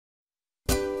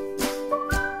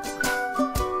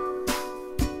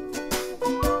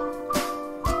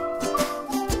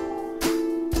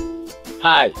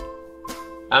Hi,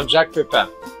 I'm Jacques Pépin,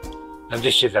 and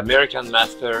this is American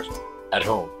Master at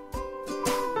Home.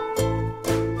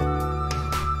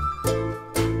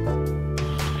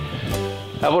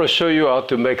 I want to show you how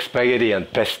to make spaghetti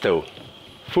and pesto.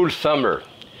 Full summer.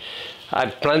 I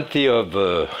have plenty of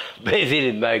basil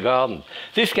in my garden.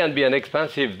 This can be an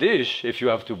expensive dish if you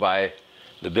have to buy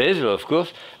the basil, of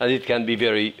course, and it can be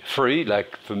very free,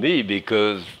 like for me,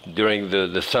 because during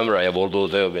the summer I have all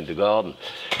those herbs in the garden.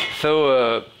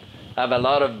 So I have a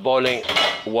lot of boiling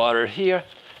water here,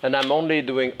 and I'm only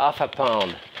doing half a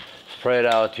pound. Spread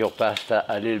out your pasta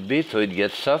a little bit so it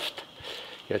gets soft,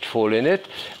 get full in it.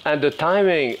 And the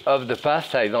timing of the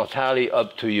pasta is entirely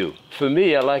up to you. For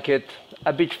me, I like it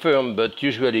a bit firm, but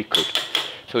usually cooked.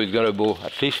 So it's gonna go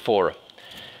at least for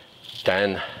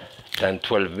 10,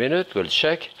 12 minutes, we'll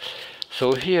check.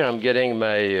 So here I'm getting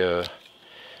my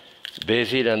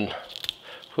basil, and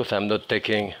of course I'm not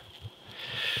taking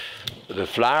the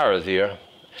flowers here.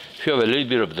 If you have a little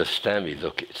bit of the stem,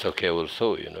 it's okay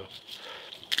also, you know.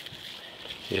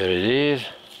 Here it is.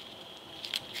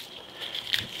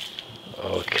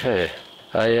 Okay.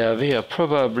 I have here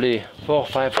probably 4 or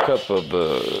 5 cups of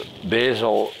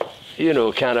basil, you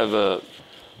know, kind of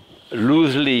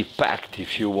loosely packed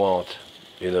if you want,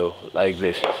 you know, like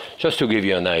this, just to give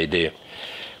you an idea.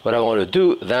 What I want to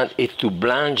do then is to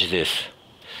blanch this.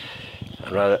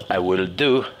 And what I will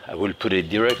do, I will put it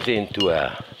directly into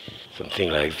something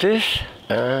like this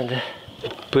and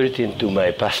put it into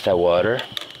my pasta water.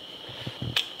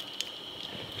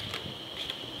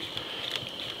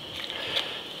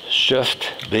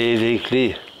 Just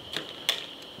basically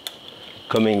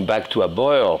coming back to a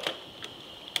boil,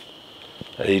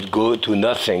 and it go to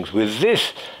nothing. With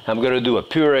this, I'm going to do a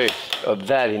puree of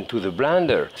that into the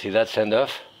blender. See, that's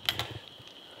enough.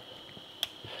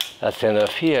 That's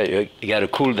enough here. You got to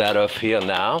cool that off here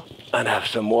now, and have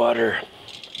some water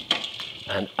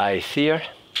and ice here.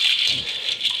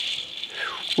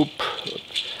 Oop.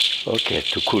 Okay,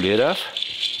 to cool it off.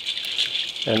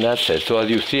 And that's it. So as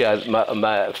you see,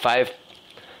 my five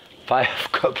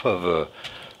cup of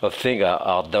things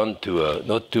are done to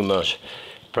not too much.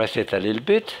 Press it a little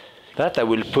bit. That I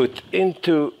will put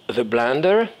into the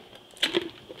blender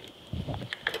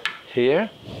here.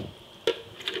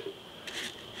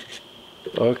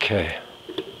 Okay.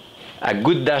 A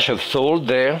good dash of salt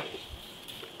there.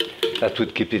 That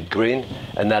would keep it green.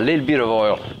 And a little bit of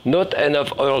oil. Not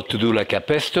enough oil to do like a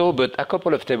pesto, but a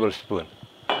couple of tablespoons.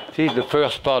 This is the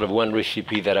first part of one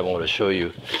recipe that I want to show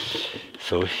you.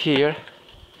 So here,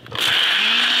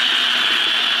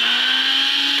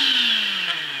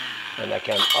 and I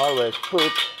can always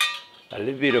put a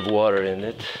little bit of water in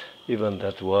it, even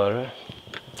that water.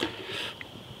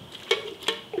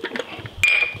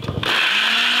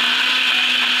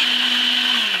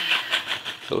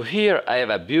 So here I have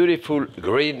a beautiful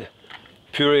green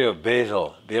puree of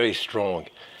basil, very strong.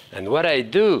 And what I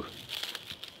do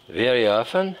very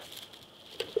often,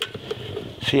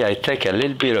 see, I take a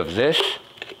little bit of this,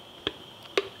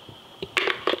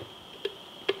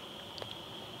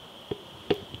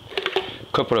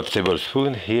 couple of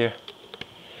tablespoons here.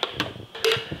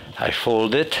 I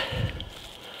fold it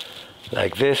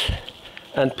like this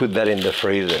and put that in the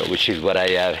freezer, which is what I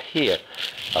have here.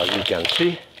 As you can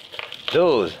see,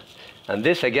 those. And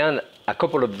this again, a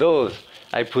couple of those.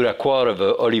 I put a quart of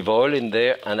olive oil in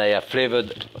there, and I have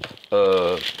flavored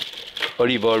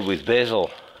olive oil with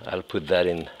basil. I'll put that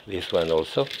in this one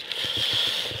also.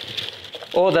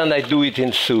 Or then I do it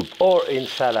in soup, or in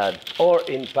salad, or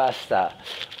in pasta,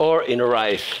 or in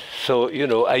rice. So, you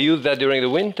know, I use that during the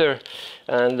winter,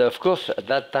 and of course at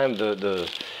that time the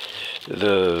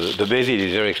basil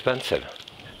is very expensive.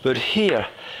 But here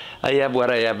I have what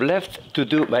I have left to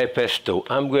do my pesto.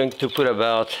 I'm going to put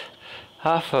about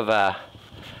half of a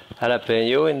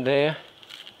jalapeño in there.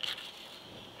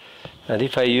 And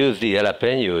if I use the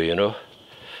jalapeño, you know,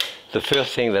 the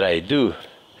first thing that I do,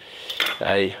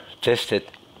 I test it.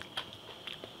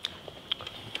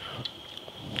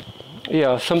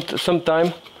 Yeah,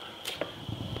 sometimes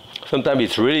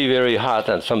it's really very hot,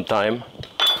 and sometimes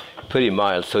pretty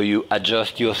mild, so you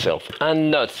adjust yourself.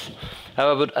 And nuts. I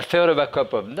have about 1/3 of a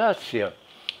cup of nuts here.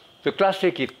 The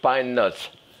classic is pine nuts.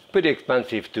 Pretty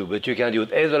expensive too, but you can use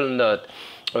hazelnut,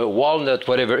 walnut,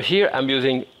 whatever. Here I'm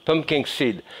using pumpkin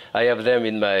seed. I have them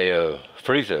in my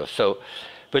freezer. So,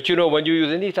 but you know, when you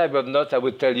use any type of nuts, I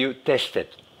would tell you, test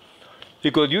it.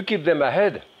 Because you keep them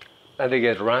ahead, and they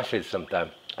get rancid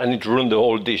sometimes. And it ruins the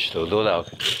whole dish, so those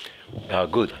are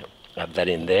good. Have that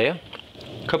in there.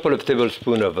 A couple of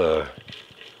tablespoons of,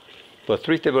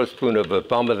 3 tablespoons of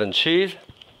Parmesan cheese.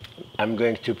 I'm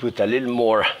going to put a little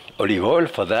more olive oil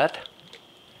for that.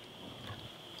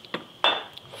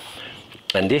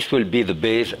 And this will be the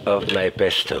base of my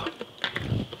pesto.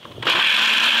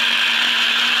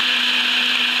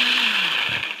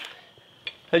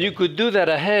 And you could do that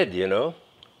ahead, you know.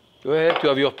 Go ahead to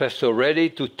have your pesto ready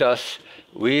to toss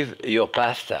with your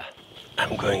pasta.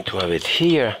 I'm going to have it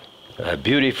here, a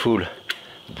beautiful,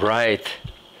 bright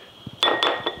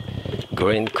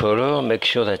green color. Make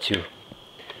sure that you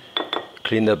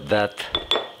clean up that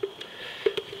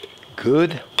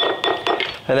good.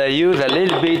 And I use a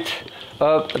little bit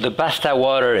of the pasta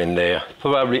water in there,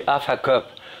 probably half a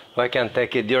cup. So I can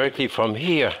take it directly from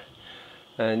here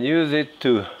and use it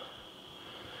to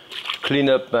clean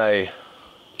up my...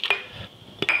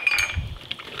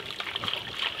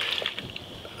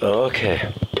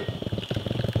 Okay.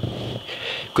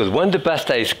 Because when the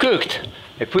pasta is cooked,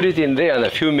 I put it in there in a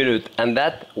few minutes and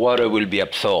that water will be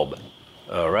absorbed.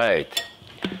 All right.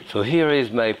 So here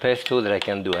is my pesto that I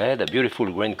can do ahead, a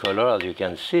beautiful green color as you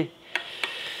can see.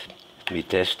 Let me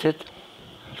test it.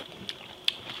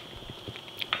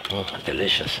 Oh,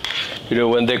 delicious. You know,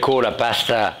 when they call a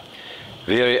pasta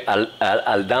very al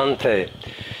dente,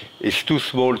 it's too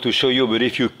small to show you, but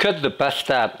if you cut the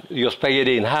pasta, your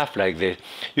spaghetti in half like this,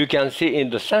 you can see in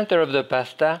the center of the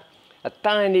pasta a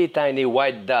tiny, tiny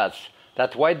white dot.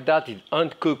 That white dot is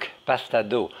uncooked pasta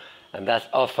dough, and that's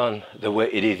often the way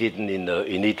it is eaten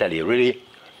in Italy, really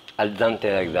al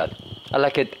dente like that. I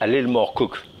like it a little more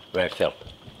cooked myself.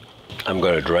 I'm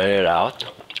going to drain it out.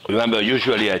 Remember,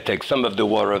 usually I take some of the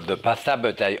water of the pasta,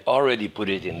 but I already put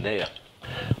it in there.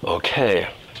 Okay,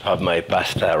 I have my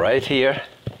pasta right here,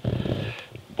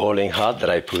 boiling hot, that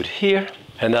I put here.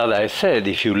 And as I said,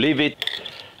 if you leave it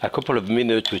a couple of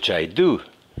minutes, which I do,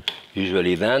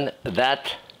 usually then,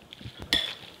 that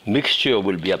mixture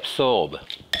will be absorbed.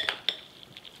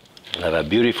 And have a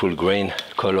beautiful green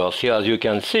color. Here, as you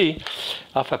can see,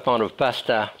 half a pound of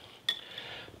pasta,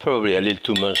 probably a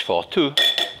little too much for two.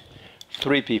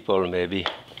 3 people maybe.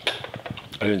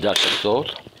 A little dash of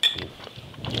salt.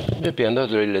 Maybe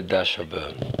another little dash of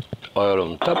oil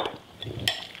on top.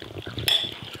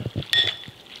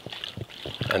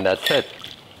 And that's it.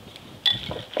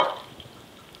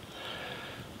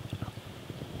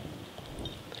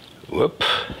 Whoop.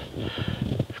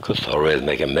 Of course, I always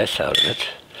make a mess out of it.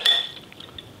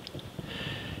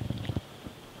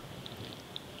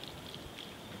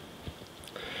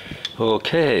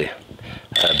 Okay,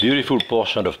 a beautiful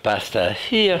portion of pasta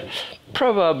here,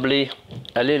 probably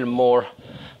a little more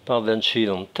Parmesan cheese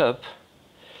on top.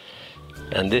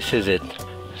 And this is it,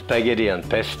 spaghetti and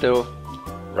pesto,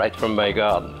 right from my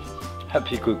garden.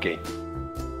 Happy cooking.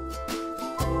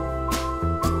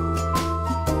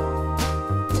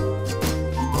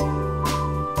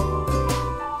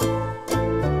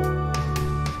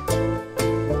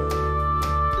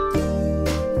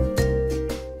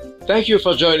 Thank you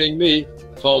for joining me.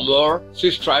 For more,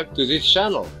 subscribe to this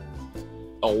channel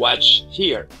or watch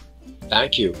here.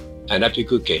 Thank you and happy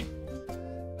cooking.